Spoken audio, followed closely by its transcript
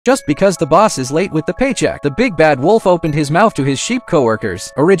just because the boss is late with the paycheck. The big bad wolf opened his mouth to his sheep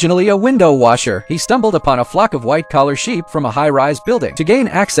coworkers. Originally a window washer, he stumbled upon a flock of white-collar sheep from a high-rise building. To gain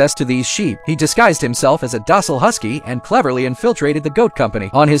access to these sheep, he disguised himself as a docile husky and cleverly infiltrated the goat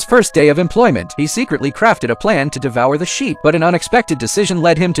company. On his first day of employment, he secretly crafted a plan to devour the sheep, but an unexpected decision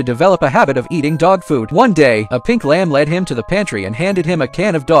led him to develop a habit of eating dog food. One day, a pink lamb led him to the pantry and handed him a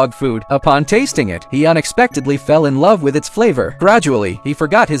can of dog food. Upon tasting it, he unexpectedly fell in love with its flavor. Gradually, he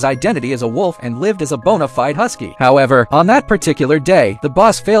forgot his identity as a wolf and lived as a bona fide husky. However, on that particular day, the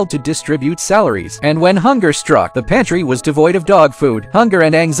boss failed to distribute salaries, and when hunger struck, the pantry was devoid of dog food. Hunger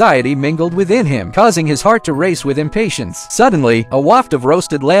and anxiety mingled within him, causing his heart to race with impatience. Suddenly, a waft of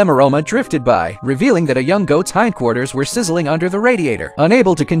roasted lamb aroma drifted by, revealing that a young goat's hindquarters were sizzling under the radiator.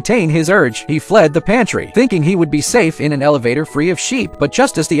 Unable to contain his urge, he fled the pantry, thinking he would be safe in an elevator free of sheep. But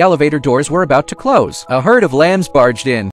just as the elevator doors were about to close, a herd of lambs barged in.